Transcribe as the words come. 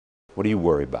What do you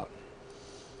worry about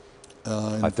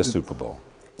at the In Super Bowl?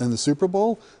 the Super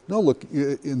Bowl? No, look,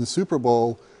 in the Super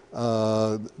Bowl,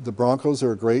 the Broncos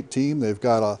are a great team. They've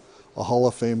got a Hall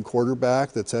of Fame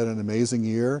quarterback that's had an amazing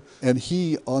year. And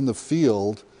he, on the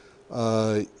field,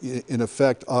 in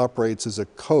effect, operates as a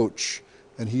coach.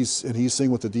 And he's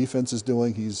seeing what the defense is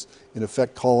doing. He's, in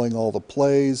effect, calling all the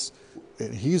plays.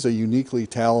 And he's a uniquely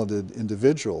talented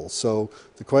individual. So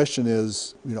the question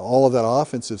is, all of that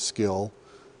offensive skill,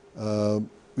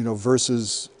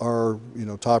 versus our,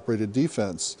 top-rated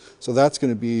defense. So that's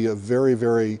going to be a very,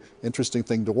 very interesting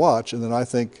thing to watch. And then I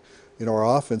think,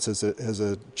 our offense has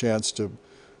a chance to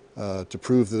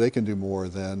prove that they can do more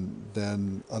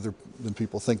than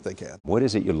people think they can. What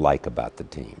is it you like about the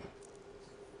team?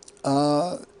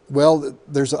 Well,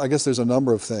 I guess there's a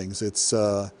number of things. It's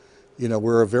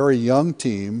we're a very young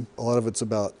team. A lot of it's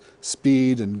about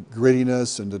speed and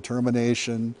grittiness and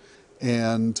determination,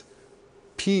 and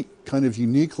Pete kind of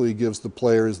uniquely gives the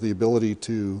players the ability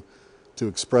to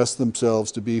express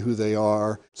themselves, to be who they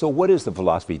are. So what is the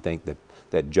philosophy you think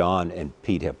that John and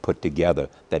Pete have put together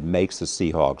that makes the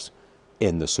Seahawks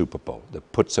in the Super Bowl,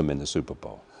 that puts them in the Super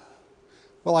Bowl?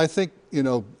 Well, I think,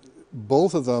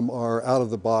 both of them are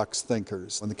out-of-the-box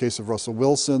thinkers. In the case of Russell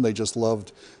Wilson, they just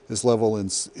loved his level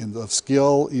of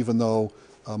skill, even though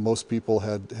most people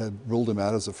had ruled him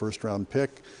out as a first-round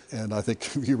pick. And I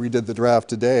think if you redid the draft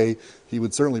today, he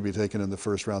would certainly be taken in the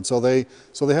first round. So they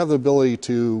have the ability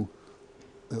to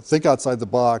think outside the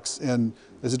box. And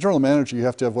as a general manager, you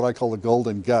have to have what I call the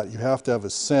golden gut. You have to have a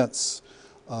sense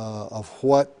of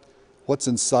what's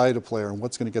inside a player and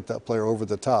what's going to get that player over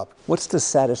the top. What's the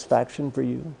satisfaction for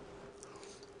you?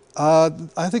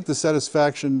 I think the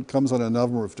satisfaction comes on a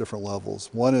number of different levels.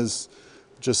 One is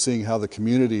just seeing how the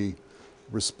community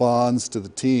responds to the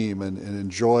team and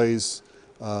enjoys,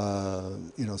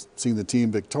 seeing the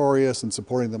team victorious and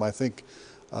supporting them. I think,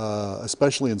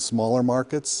 especially in smaller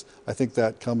markets, I think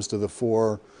that comes to the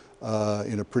fore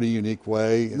in a pretty unique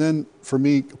way. And then for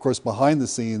me, of course, behind the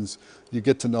scenes, you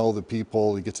get to know the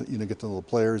people, you get to know the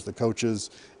players, the coaches,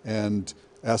 and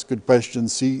ask good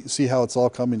questions, see how it's all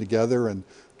coming together, and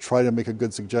try to make a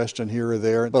good suggestion here or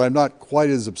there. But I'm not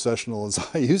quite as obsessional as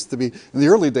I used to be. In the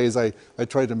early days, I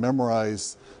tried to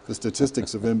memorize the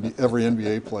statistics of every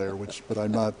NBA player, but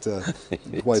I'm not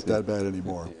quite that bad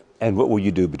anymore. And what will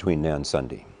you do between now and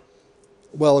Sunday?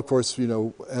 Well, of course,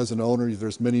 as an owner,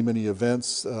 there's many, many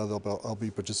events I'll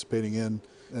be participating in,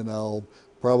 and I'll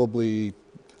probably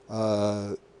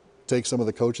take some of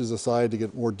the coaches aside to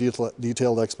get more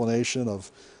detailed explanation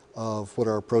of what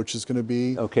our approach is going to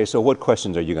be. Okay, so what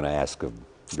questions are you going to ask of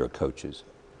your coaches?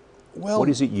 Well, what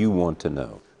is it you want to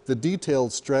know? The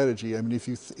detailed strategy. I mean, if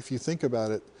you think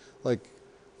about it, like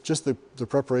just the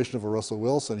preparation of a Russell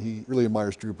Wilson, he really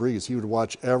admires Drew Brees. He would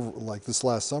watch like this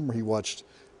last summer, he watched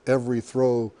every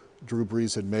throw Drew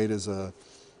Brees had made as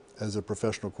a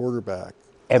professional quarterback.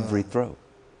 Every throw?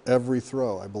 Every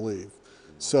throw, I believe.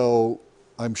 So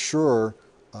I'm sure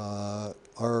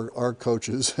our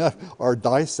coaches are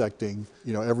dissecting,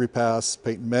 every pass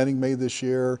Peyton Manning made this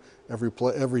year,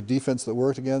 every defense that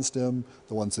worked against him,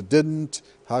 the ones that didn't.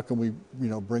 How can we,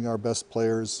 bring our best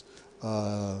players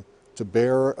to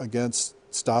bear against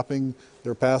stopping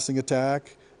their passing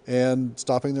attack and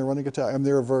stopping their running attack? I mean,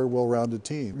 they're a very well-rounded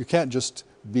team. You can't just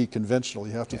be conventional.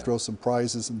 You have to throw some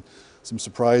prizes and some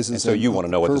surprises. And so you want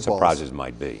to know what the surprises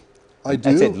might be. I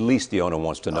do. That's at least the owner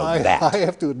wants to know that. I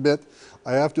have to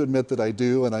admit that I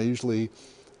do, and I usually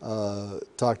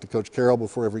talk to Coach Carroll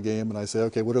before every game, and I say,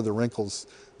 okay, what are the wrinkles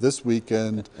this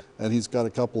weekend? And he's got a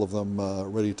couple of them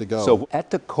ready to go. So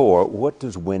at the core, what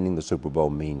does winning the Super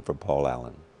Bowl mean for Paul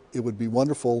Allen? It would be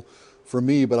wonderful for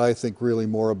me, but I think really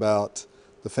more about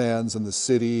the fans and the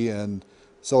city, and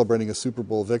celebrating a Super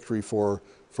Bowl victory for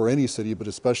any city, but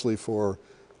especially for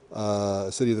a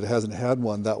city that hasn't had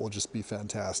one. That will just be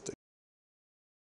fantastic.